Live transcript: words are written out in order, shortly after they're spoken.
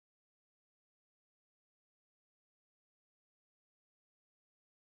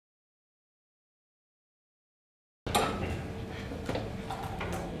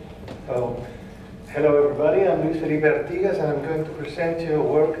Oh, hello everybody, I'm Felipe Artigas and I'm going to present you a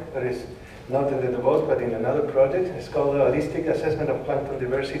work that is not in the book but in another project. It's called the Holistic Assessment of Plankton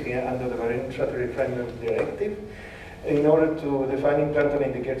Diversity under the Marine Statutory Framework Directive in order to defining plankton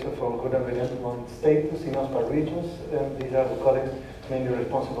indicators for good environmental status in OSPAR regions. These are the colleagues mainly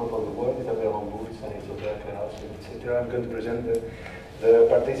responsible for the work. These are their own booths and etc. I'm going to present the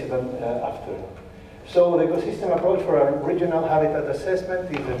participant after. So the ecosystem approach for a regional habitat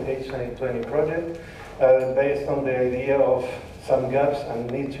assessment is an H2020 project based on the idea of some gaps and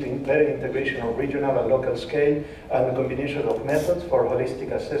need to better integration of regional and local scale and a combination of methods for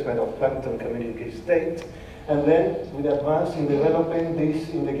holistic assessment of plankton community state. And then we advance in developing these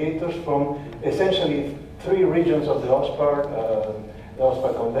indicators from essentially 3 regions of the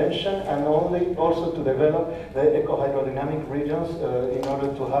OSPAR Convention, and also to develop the eco-hydrodynamic regions in order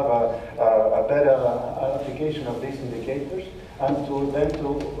to have a better application of these indicators, and to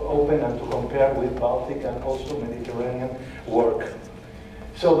open and to compare with Baltic and also Mediterranean work.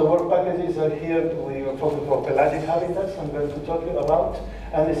 So the work packages are here. We are focused for pelagic habitats I'm going to talk about,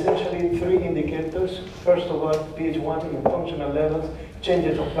 and essentially 3 indicators. First of all, pH 1 in functional levels,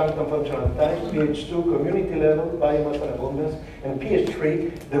 changes of plankton functional types, pH 2 community level, biomass and abundance, and pH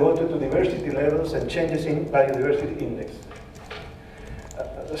 3 devoted to diversity levels and changes in biodiversity index.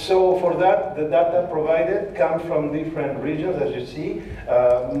 So for that, the data provided come from different regions, as you see,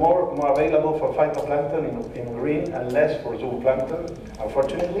 more available for phytoplankton in green and less for zooplankton,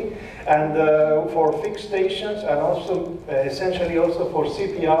 unfortunately, and for fixed stations, and also essentially also for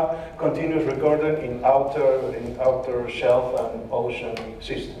CPR, continuous recording in outer shelf and ocean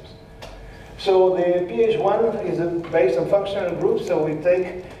systems. So the pH 1 is based on functional groups, so we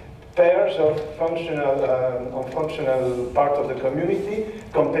take pairs of functional part of the community,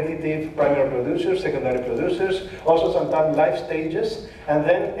 competitive primary producers, secondary producers, also sometimes life stages, and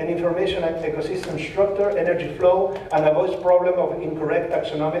then an information ecosystem structure, energy flow, and avoids problem of incorrect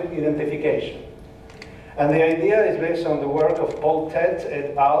taxonomic identification. And the idea is based on the work of Paul Ted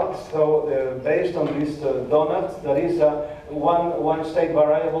et al. So based on this donut, that is one state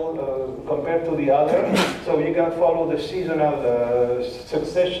variable compared to the other. So you can follow the seasonal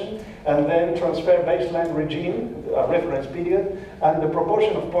succession and then transfer baseline regime, a reference period, and the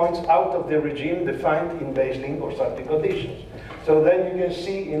proportion of points out of the regime defined in baseline or starting conditions. So then you can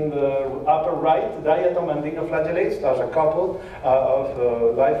see in the upper right, diatom and dinoflagellates as a couple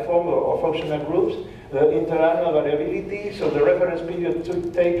of life form or functional groups. The interannual variability, so the reference period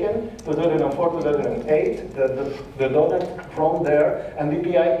taken, 2004-2008, the donut from there, and the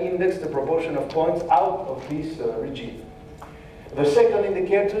PI index, the proportion of points out of this regime. The second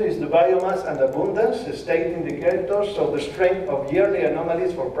indicator is the biomass and abundance, the state indicator, so the strength of yearly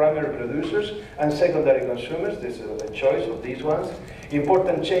anomalies for primary producers and secondary consumers. This is a choice of these ones.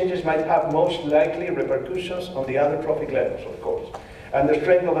 Important changes might have most likely repercussions on the other trophic levels, of course. And the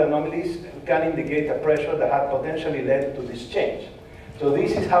strength of anomalies can indicate a pressure that had potentially led to this change. So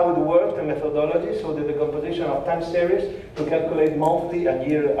this is how it works, the methodology, so the decomposition of time series to calculate monthly and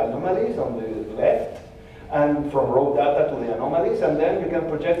year anomalies on the left, and from raw data to the anomalies, and then you can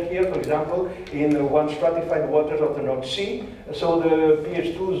project here, for example, in one stratified waters of the North Sea, so the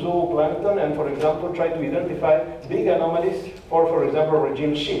pH 2 zooplankton, and for example, try to identify big anomalies for example,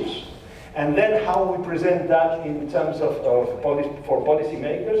 regime shifts. And then how we present that in terms for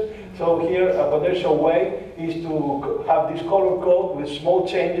policymakers. So here a potential way is to have this color code with small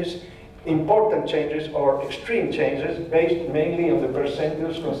changes, important changes or extreme changes based mainly on the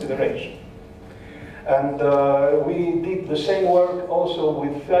percentiles consideration. And we did the same work also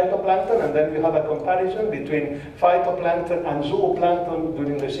with phytoplankton, and then we have a comparison between phytoplankton and zooplankton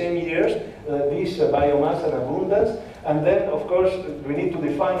during the same years, this biomass and abundance. And then, of course, we need to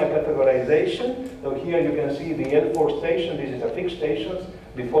define a categorization. So here you can see the L4 station. This is a fixed stations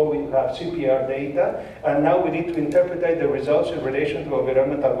before we have CPR data. And now we need to interpret the results in relation to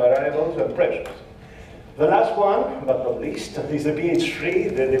environmental variables and pressures. The last one, but not least, is the pH 3,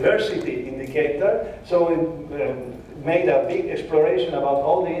 the diversity indicator. So we made a big exploration about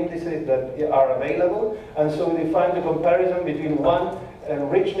all the indices that are available. And so we defined the comparison between one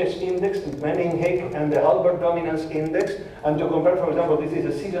richness index, Manning-Hick, and the Halbert dominance index, and to compare, for example, this is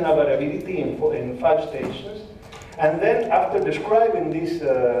a seasonal variability in 5 stations. And then, after describing this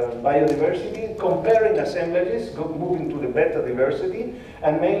biodiversity, comparing assemblages, moving to the beta diversity,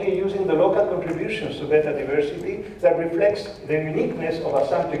 and mainly using the local contributions to beta diversity that reflects the uniqueness of a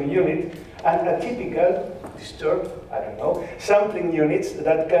sampling unit and atypical, disturbed, I don't know, sampling units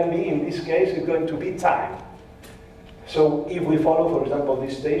that can be, in this case, is going to be time. So if we follow, for example,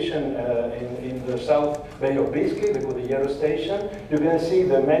 this station in the South Bay of Biscay, the Cordillera station, you can see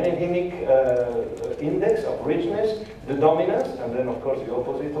the meninemic index of richness, the dominance, and then of course the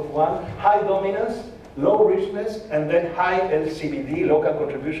opposite of one, high dominance, low richness, and then high LCBD, local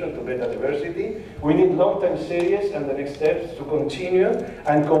contribution to biodiversity. We need long-term series and the next steps to continue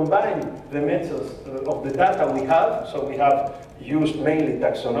and combine the methods of the data we have. So we have used mainly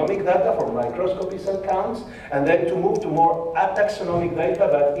taxonomic data for microscopy cell counts, and then to move to more ataxonomic data,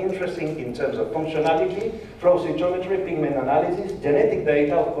 but interesting in terms of functionality, flow cytometry, pigment analysis, genetic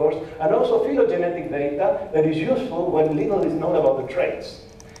data, of course, and also phylogenetic data that is useful when little is known about the traits.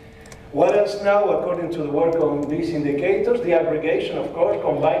 What else now, according to the work on these indicators? The aggregation, of course,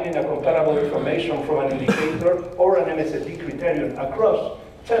 combining a comparable information from an indicator or an MSFD criterion across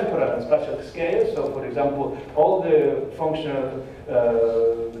temporal and spatial scales. So, for example, all the functional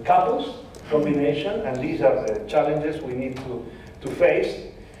couples combination, and these are the challenges we need to face.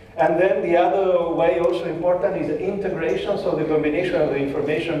 And then the other way also important is the integration, so the combination of the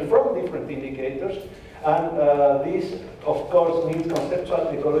information from different indicators. And this, of course, needs conceptual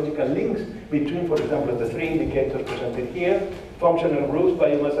ecological links between, for example, the three indicators presented here, functional groups,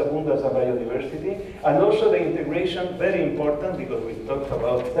 biomass abundance, and biodiversity, and also the integration, very important, because we talked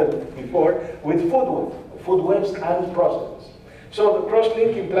about that before, with food webs and processes. So the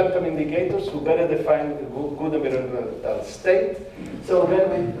cross-linking plankton indicators to better define the good environmental state. So then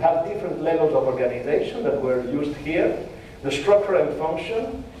we have different levels of organization that were used here, the structure and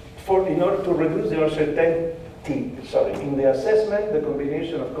function, in order to reduce the uncertainty, in the assessment, the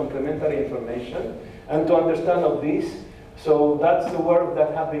combination of complementary information, and to understand of this. So that's the work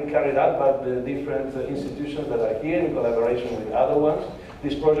that has been carried out by the different institutions that are here in collaboration with other ones.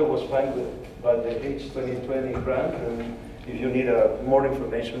 This project was funded by the H2020 grant, and if you need more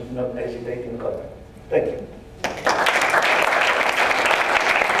information, not hesitate in contact. Thank you.